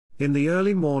In the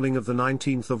early morning of the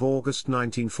 19th of August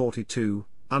 1942,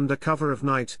 under cover of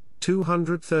night,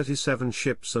 237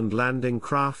 ships and landing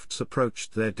crafts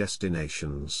approached their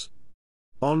destinations.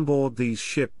 On board these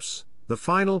ships, the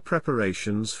final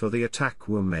preparations for the attack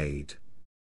were made.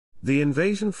 The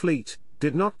invasion fleet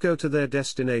did not go to their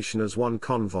destination as one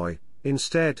convoy.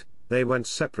 Instead, they went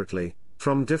separately,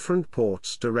 from different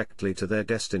ports directly to their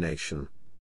destination.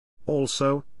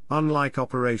 Also, unlike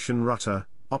Operation Rudder,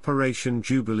 Operation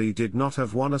Jubilee did not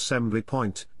have one assembly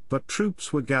point, but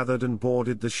troops were gathered and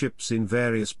boarded the ships in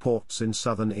various ports in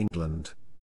southern England.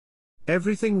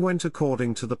 Everything went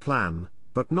according to the plan,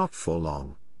 but not for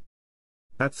long.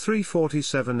 At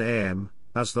 3:47 a.m.,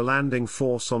 as the landing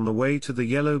force on the way to the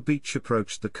Yellow Beach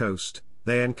approached the coast,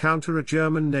 they encounter a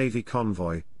German Navy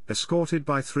convoy, escorted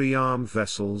by 3 armed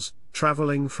vessels,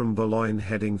 traveling from Boulogne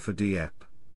heading for Dieppe.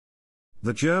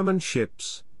 The German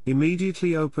ships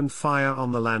immediately opened fire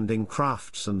on the landing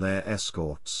crafts and their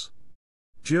escorts.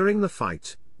 During the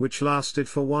fight, which lasted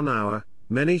for 1 hour,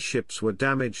 many ships were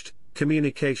damaged,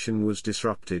 communication was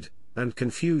disrupted, and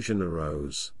confusion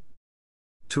arose.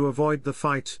 To avoid the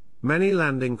fight, many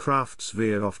landing crafts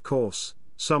veered off course,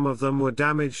 some of them were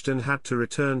damaged and had to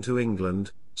return to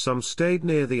England, some stayed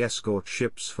near the escort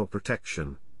ships for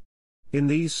protection. In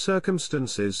these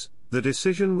circumstances, the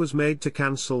decision was made to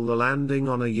cancel the landing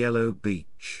on a Yellow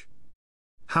Beach.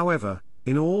 However,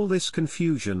 in all this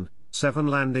confusion, 7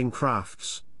 landing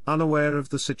crafts, unaware of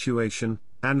the situation,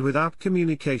 and without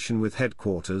communication with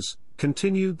headquarters,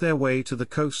 continued their way to the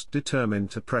coast determined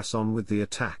to press on with the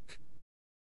attack.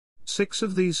 6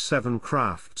 of these 7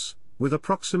 crafts, with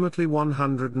approximately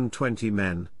 120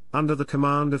 men, under the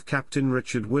command of Captain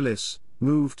Richard Willis,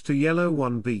 moved to Yellow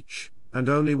 1 Beach, and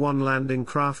only 1 landing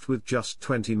craft with just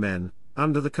 20 men,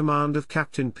 under the command of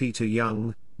Captain Peter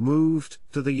Young, moved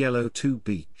to the Yellow 2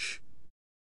 Beach.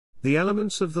 The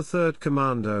elements of the 3rd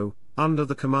Commando, under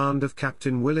the command of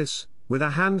Captain Willis, with a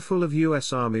handful of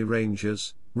U.S. Army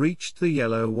Rangers, reached the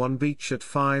Yellow 1 Beach at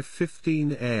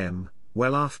 5:15 a.m.,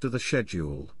 well after the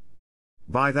schedule.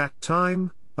 By that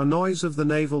time, a noise of the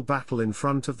naval battle in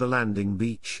front of the landing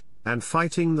beach, and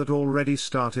fighting that already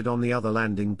started on the other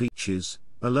landing beaches,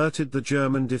 alerted the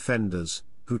German defenders,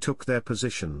 who took their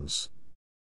positions.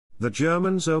 The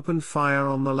Germans opened fire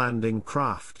on the landing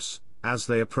crafts, as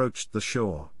they approached the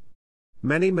shore.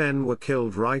 Many men were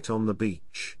killed right on the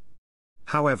beach.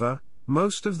 However,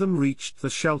 most of them reached the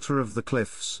shelter of the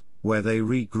cliffs, where they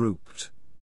regrouped.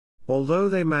 Although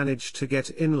they managed to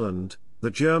get inland, the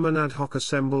German ad hoc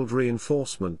assembled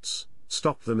reinforcements,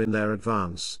 stopped them in their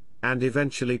advance, and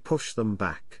eventually pushed them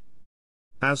back.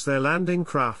 As their landing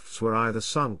crafts were either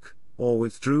sunk, or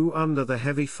withdrew under the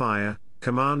heavy fire,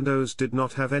 commandos did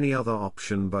not have any other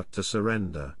option but to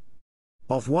surrender.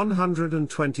 Of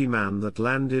 120 men that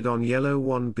landed on Yellow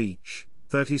 1 Beach,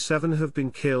 37 have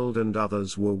been killed and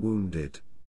others were wounded.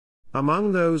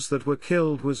 Among those that were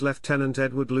killed was Lieutenant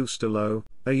Edward Lustelow,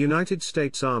 a United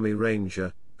States Army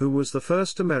Ranger, who was the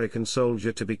first American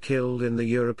soldier to be killed in the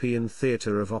European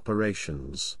theater of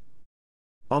operations.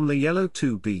 On the Yellow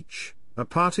 2 Beach, a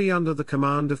party under the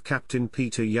command of Captain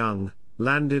Peter Young,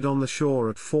 landed on the shore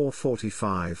at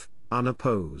 4:45,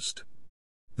 unopposed.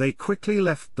 They quickly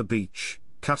left the beach,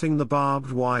 cutting the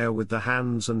barbed wire with the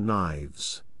hands and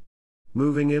knives.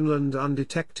 Moving inland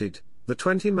undetected, the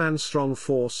 20-man strong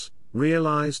force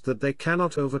realized that they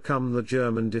cannot overcome the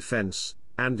German defense,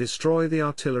 and destroy the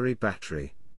artillery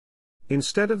battery.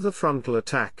 Instead of the frontal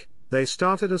attack, they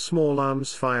started a small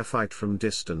arms firefight from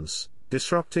distance,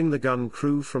 disrupting the gun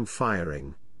crew from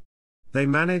firing. They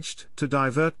managed to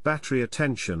divert battery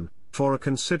attention, for a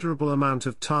considerable amount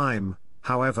of time.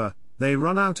 However, they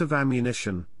ran out of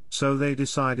ammunition, so they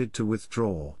decided to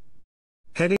withdraw.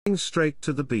 Heading straight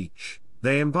to the beach,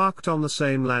 they embarked on the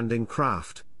same landing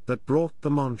craft that brought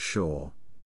them on shore.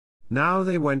 Now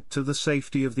they went to the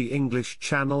safety of the English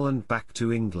Channel and back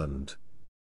to England.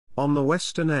 On the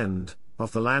western end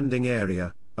of the landing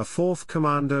area, a 4th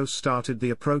Commando started the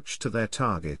approach to their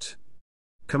target.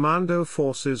 Commando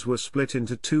forces were split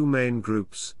into 2 main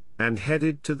groups, and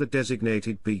headed to the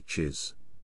designated beaches.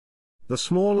 The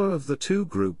smaller of the 2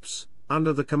 groups,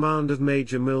 under the command of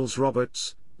Major Mills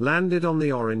Roberts, landed on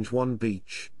the Orange 1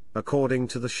 Beach, according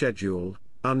to the schedule,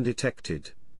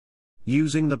 undetected.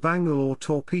 Using the Bangalore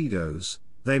torpedoes,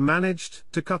 they managed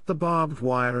to cut the barbed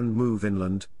wire and move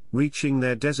inland, reaching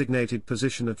their designated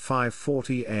position at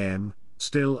 5:40 a.m.,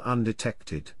 still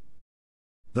undetected.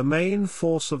 The main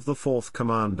force of the 4th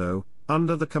Commando,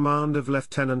 under the command of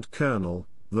Lieutenant Colonel,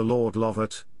 the Lord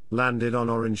Lovat, landed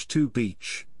on Orange 2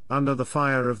 Beach, under the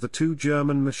fire of the 2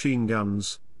 German machine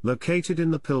guns, located in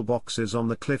the pillboxes on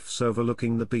the cliffs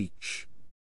overlooking the beach.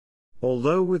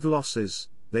 Although with losses,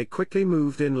 they quickly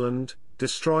moved inland,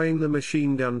 destroying the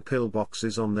machine gun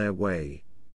pillboxes on their way.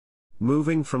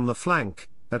 Moving from the flank,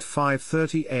 at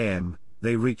 5:30 am,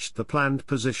 they reached the planned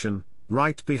position,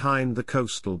 right behind the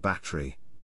coastal battery.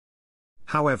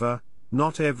 However,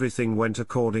 not everything went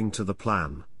according to the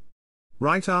plan.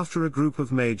 Right after a group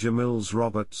of Major Mills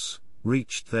Roberts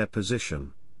reached their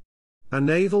position, a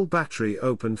naval battery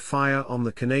opened fire on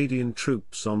the Canadian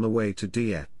troops on the way to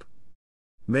Dieppe.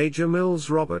 Major Mills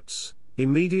Roberts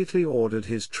immediately ordered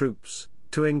his troops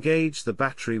to engage the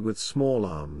battery with small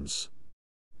arms.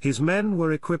 His men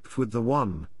were equipped with the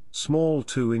one small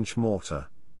 2-inch mortar.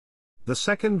 The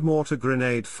second mortar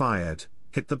grenade fired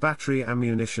hit the battery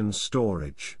ammunition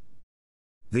storage.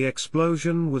 The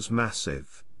explosion was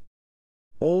massive.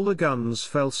 All the guns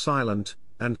fell silent,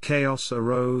 and chaos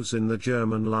arose in the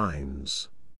German lines.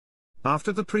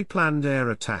 After the pre-planned air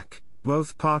attack,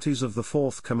 both parties of the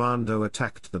 4th Commando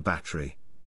attacked the battery.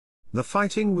 The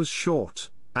fighting was short,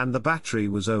 and the battery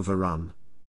was overrun.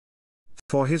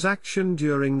 For his action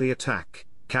during the attack,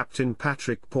 Captain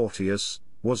Patrick Porteous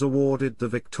was awarded the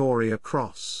Victoria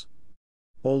Cross.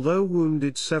 Although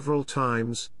wounded several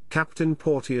times, Captain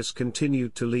Porteous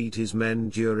continued to lead his men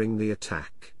during the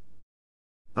attack.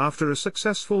 After a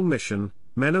successful mission,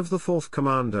 men of the 4th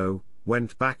Commando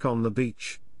went back on the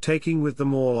beach, taking with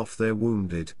them all of their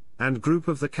wounded and group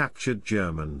of the captured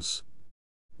Germans.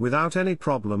 Without any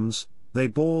problems, they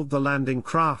boarded the landing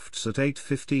crafts at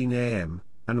 8:15 am,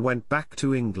 and went back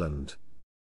to England.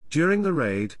 During the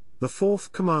raid, the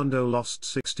 4th Commando lost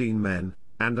 16 men,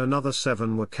 and another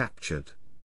 7 were captured.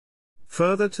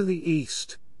 Further to the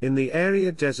east, in the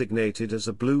area designated as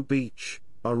a Blue Beach,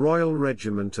 a Royal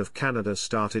Regiment of Canada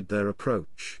started their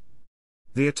approach.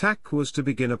 The attack was to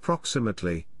begin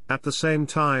approximately at the same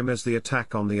time as the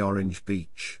attack on the Orange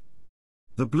Beach.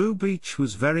 The Blue Beach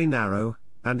was very narrow,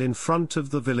 and in front of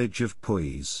the village of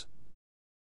Puis.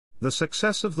 The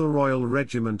success of the Royal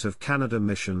Regiment of Canada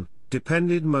mission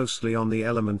depended mostly on the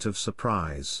element of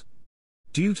surprise.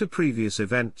 Due to previous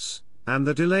events, and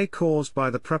the delay caused by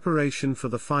the preparation for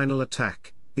the final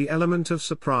attack, the element of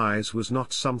surprise was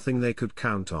not something they could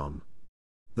count on.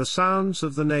 The sounds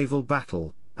of the naval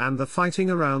battle, and the fighting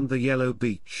around the Yellow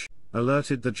Beach,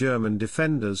 alerted the German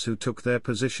defenders, who took their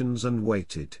positions and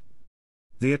waited.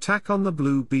 The attack on the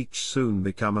Blue Beach soon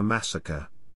became a massacre.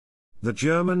 The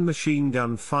German machine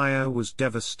gun fire was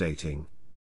devastating.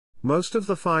 Most of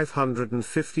the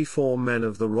 554 men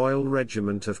of the Royal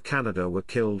Regiment of Canada were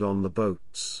killed on the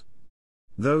boats.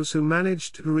 Those who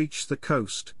managed to reach the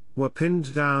coast were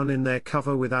pinned down in their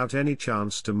cover without any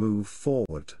chance to move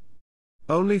forward.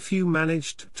 Only few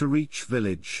managed to reach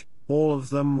village. All of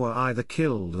them were either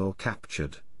killed or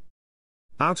captured.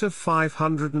 Out of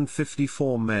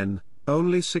 554 men,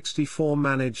 only 64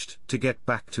 managed to get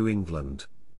back to England.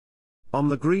 On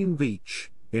the Green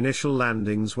Beach, initial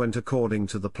landings went according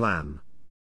to the plan.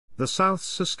 The South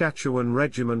Saskatchewan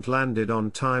Regiment landed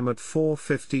on time at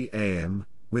 4:50 am,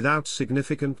 without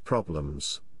significant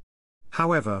problems.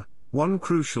 However, one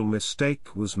crucial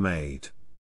mistake was made.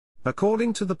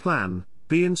 According to the plan,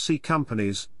 B and C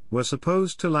companies were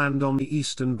supposed to land on the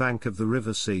eastern bank of the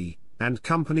River C, and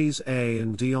companies A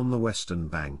and D on the western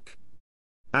bank.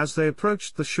 As they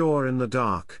approached the shore in the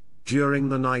dark, during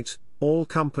the night, all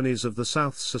companies of the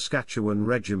South Saskatchewan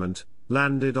Regiment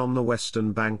landed on the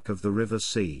western bank of the River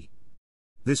C.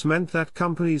 This meant that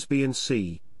companies B and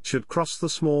C should cross the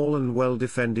small and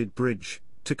well-defended bridge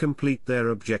to complete their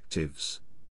objectives.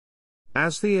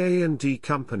 As the A and D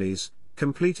companies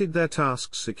completed their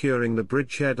tasks securing the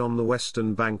bridgehead on the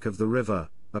western bank of the river,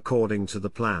 according to the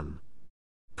plan,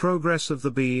 progress of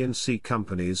the B and C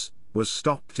companies was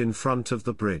stopped in front of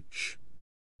the bridge.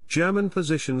 German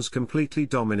positions completely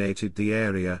dominated the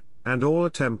area, and all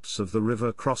attempts of the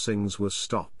river crossings were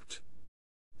stopped.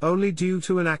 Only due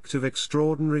to an act of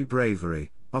extraordinary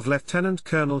bravery of Lieutenant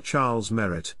Colonel Charles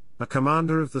Merritt, a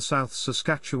commander of the South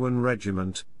Saskatchewan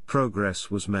Regiment,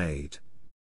 progress was made.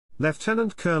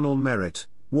 Lieutenant Colonel Merritt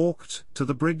walked to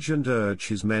the bridge and urged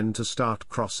his men to start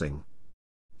crossing.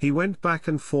 He went back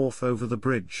and forth over the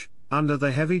bridge, under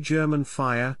the heavy German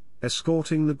fire,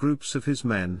 escorting the groups of his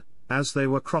men as they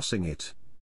were crossing it.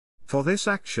 For this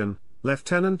action,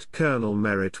 Lieutenant Colonel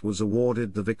Merritt was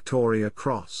awarded the Victoria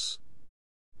Cross.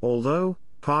 Although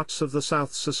parts of the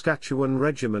South Saskatchewan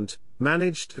Regiment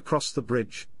managed to cross the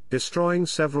bridge, destroying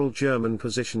several German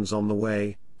positions on the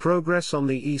way, progress on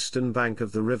the eastern bank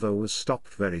of the river was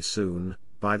stopped very soon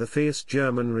by the fierce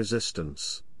German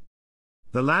resistance.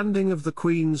 The landing of the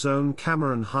Queen's Own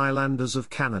Cameron Highlanders of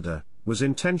Canada was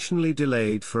intentionally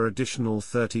delayed for additional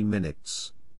 30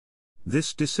 minutes.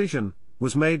 This decision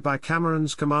was made by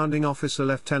Cameron's commanding officer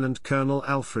Lieutenant Colonel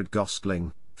Alfred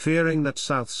Gostling, fearing that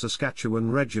South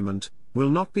Saskatchewan Regiment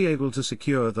will not be able to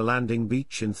secure the landing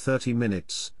beach in 30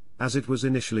 minutes, as it was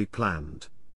initially planned.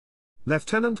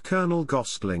 Lieutenant Colonel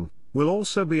Gostling will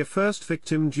also be a first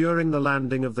victim during the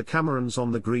landing of the Camerons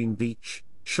on the Green Beach,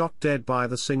 shot dead by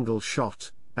the single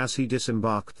shot, as he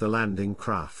disembarked the landing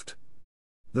craft.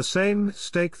 The same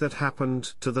mistake that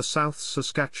happened to the South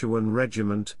Saskatchewan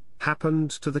Regiment happened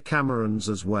to the Camerons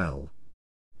as well.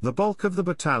 The bulk of the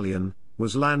battalion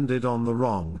was landed on the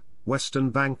wrong, western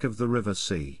bank of the River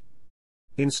Sea.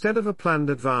 Instead of a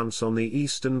planned advance on the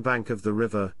eastern bank of the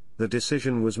river, the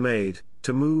decision was made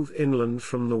to move inland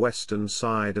from the western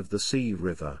side of the Sea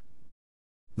River.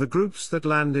 The groups that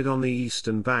landed on the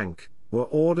eastern bank were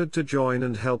ordered to join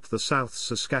and help the South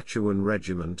Saskatchewan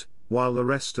Regiment, while the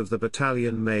rest of the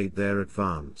battalion made their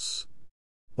advance.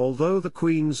 Although the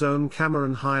Queen's Own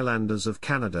Cameron Highlanders of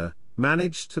Canada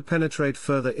managed to penetrate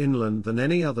further inland than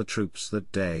any other troops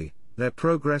that day, their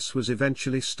progress was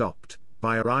eventually stopped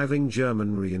by arriving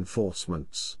German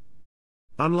reinforcements.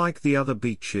 Unlike the other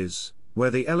beaches,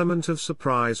 where the element of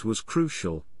surprise was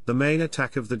crucial, the main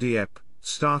attack of the Dieppe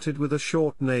started with a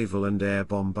short naval and air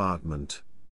bombardment.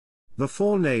 The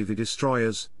 4 Navy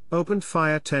destroyers opened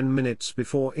fire 10 minutes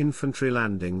before infantry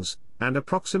landings, and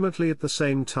approximately at the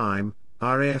same time,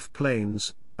 RAF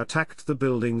planes attacked the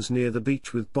buildings near the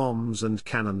beach with bombs and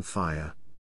cannon fire.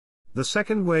 The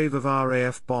second wave of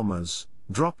RAF bombers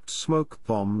dropped smoke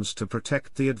bombs to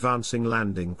protect the advancing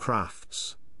landing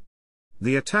crafts.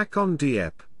 The attack on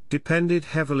Dieppe depended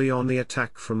heavily on the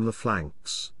attack from the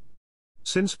flanks.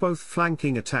 Since both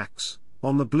flanking attacks,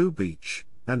 on the Blue Beach,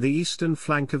 and the eastern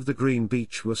flank of the Green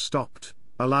Beach were stopped,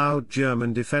 allowed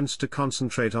German defence to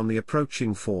concentrate on the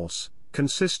approaching force,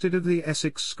 consisted of the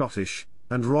Essex Scottish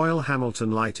and Royal Hamilton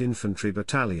Light Infantry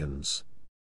battalions.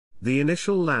 The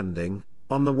initial landing,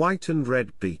 on the White and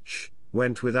Red Beach,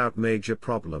 went without major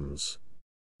problems.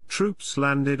 Troops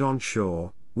landed on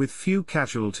shore, with few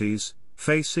casualties,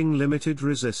 facing limited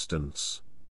resistance.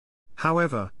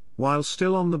 However, while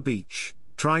still on the beach,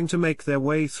 trying to make their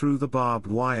way through the barbed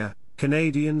wire,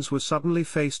 Canadians were suddenly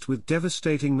faced with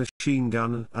devastating machine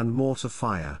gun and mortar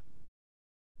fire.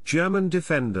 German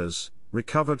defenders,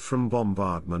 recovered from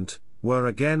bombardment, were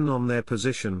again on their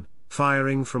position,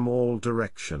 firing from all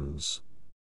directions.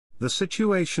 The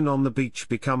situation on the beach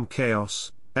became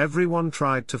chaos, everyone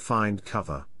tried to find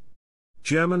cover.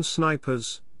 German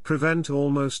snipers prevent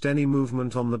almost any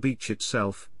movement on the beach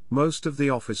itself, most of the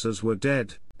officers were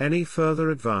dead, any further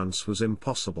advance was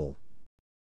impossible.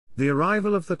 The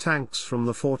arrival of the tanks from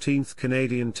the 14th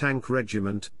Canadian Tank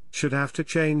Regiment should have to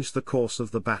change the course of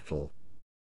the battle.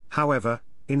 However,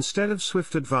 instead of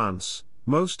swift advance,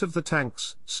 most of the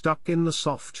tanks stuck in the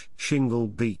soft shingle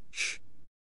beach.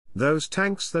 Those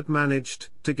tanks that managed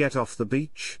to get off the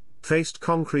beach faced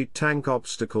concrete tank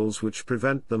obstacles which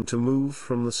prevent them to move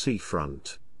from the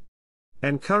seafront.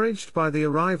 Encouraged by the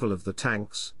arrival of the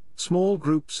tanks, small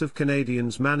groups of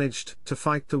Canadians managed to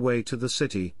fight the way to the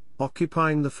city,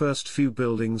 occupying the first few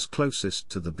buildings closest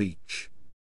to the beach.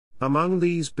 Among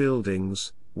these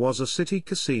buildings was a city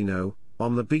casino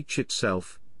on the beach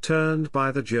itself, turned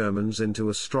by the Germans into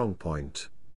a strongpoint.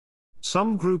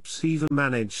 Some groups even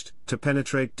managed to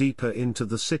penetrate deeper into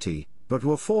the city, but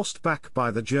were forced back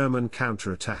by the German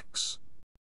counterattacks.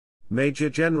 Major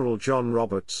General John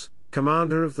Roberts,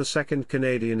 commander of the 2nd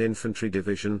Canadian Infantry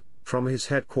Division, from his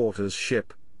headquarters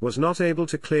ship, was not able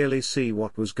to clearly see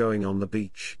what was going on the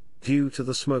beach, due to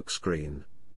the smokescreen.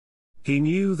 He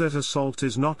knew that assault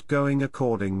is not going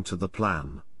according to the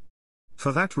plan.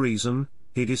 For that reason,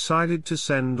 he decided to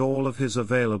send all of his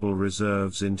available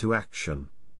reserves into action.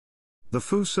 The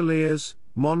Fusiliers,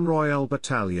 Mont Royal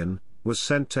Battalion, was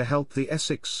sent to help the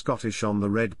Essex Scottish on the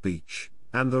Red Beach,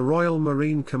 and the Royal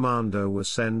Marine Commando was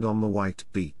sent on the White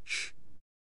Beach.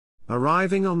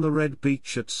 Arriving on the Red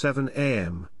Beach at 7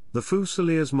 a.m., the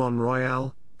Fusiliers Mont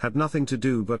Royal had nothing to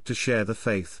do but to share the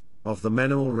faith of the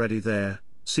men already there,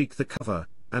 seek the cover,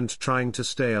 and trying to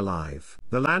stay alive.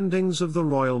 The landings of the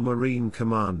Royal Marine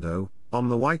Commando on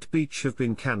the White Beach have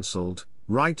been cancelled,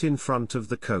 right in front of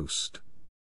the coast.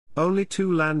 Only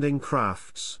 2 landing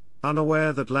crafts,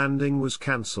 unaware that landing was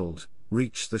cancelled,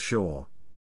 reached the shore.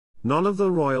 None of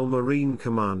the Royal Marine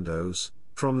Commandos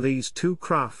from these 2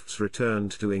 crafts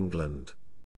returned to England.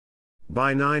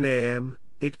 By 9 a.m.,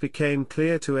 it became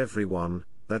clear to everyone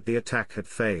that the attack had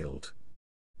failed.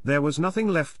 There was nothing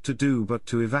left to do but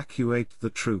to evacuate the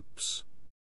troops.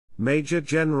 Major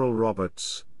General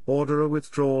Roberts ordered a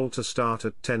withdrawal to start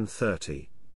at 10:30.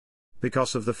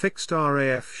 Because of the fixed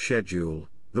RAF schedule,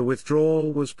 the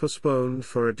withdrawal was postponed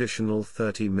for additional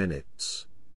 30 minutes.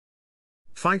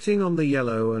 Fighting on the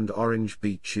Yellow and Orange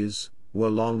beaches were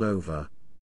long over.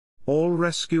 All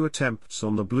rescue attempts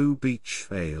on the Blue Beach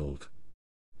failed.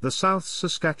 The South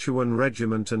Saskatchewan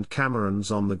Regiment and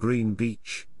Camerons on the Green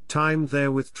Beach timed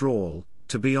their withdrawal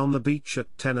to be on the beach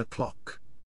at 10 o'clock.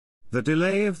 The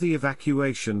delay of the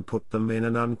evacuation put them in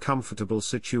an uncomfortable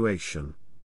situation.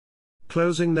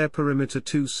 Closing their perimeter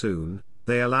too soon,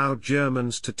 they allowed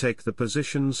Germans to take the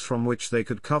positions from which they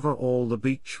could cover all the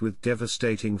beach with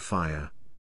devastating fire.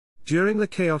 During the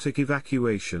chaotic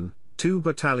evacuation, 2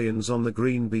 battalions on the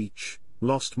Green Beach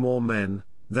lost more men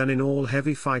than in all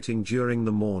heavy fighting during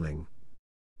the morning.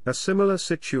 A similar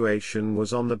situation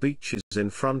was on the beaches in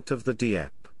front of the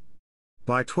Dieppe.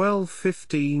 By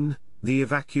 12:15, the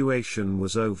evacuation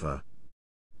was over.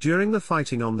 During the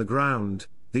fighting on the ground,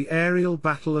 the aerial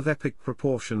battle of epic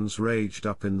proportions raged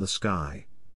up in the sky.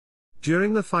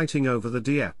 During the fighting over the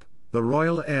Dieppe, the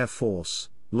Royal Air Force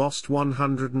lost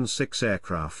 106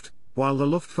 aircraft, while the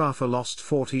Luftwaffe lost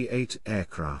 48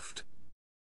 aircraft.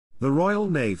 The Royal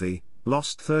Navy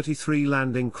lost 33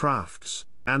 landing crafts,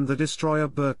 and the destroyer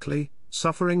Berkeley,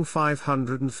 suffering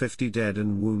 550 dead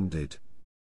and wounded.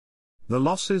 The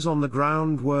losses on the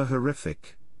ground were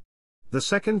horrific. The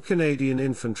 2nd Canadian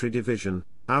Infantry Division,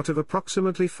 out of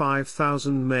approximately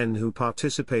 5,000 men who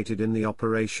participated in the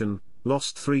operation,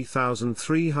 lost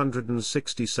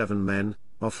 3,367 men,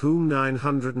 of whom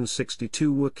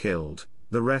 962 were killed,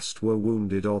 the rest were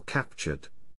wounded or captured.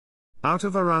 Out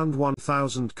of around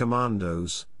 1,000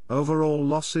 commandos, overall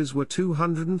losses were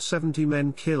 270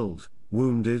 men killed,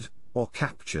 wounded, or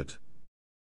captured.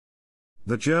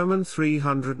 The German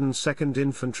 302nd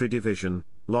Infantry Division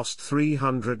lost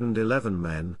 311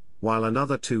 men, while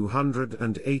another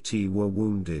 280 were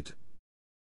wounded.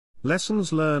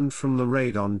 Lessons learned from the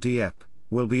raid on Dieppe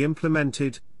will be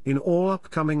implemented in all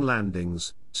upcoming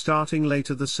landings, starting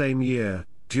later the same year,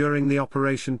 during the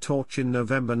Operation Torch in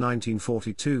November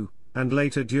 1942, and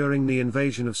later during the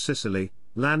invasion of Sicily,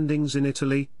 landings in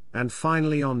Italy, and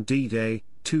finally on D-Day,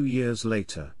 2 years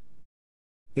later.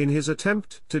 In his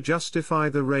attempt to justify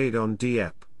the raid on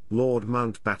Dieppe, Lord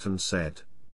Mountbatten said,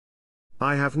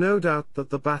 "I have no doubt that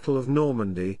the Battle of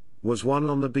Normandy was won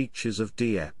on the beaches of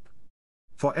Dieppe.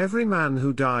 For every man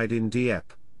who died in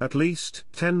Dieppe, at least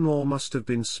 10 more must have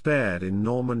been spared in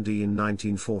Normandy in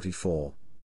 1944.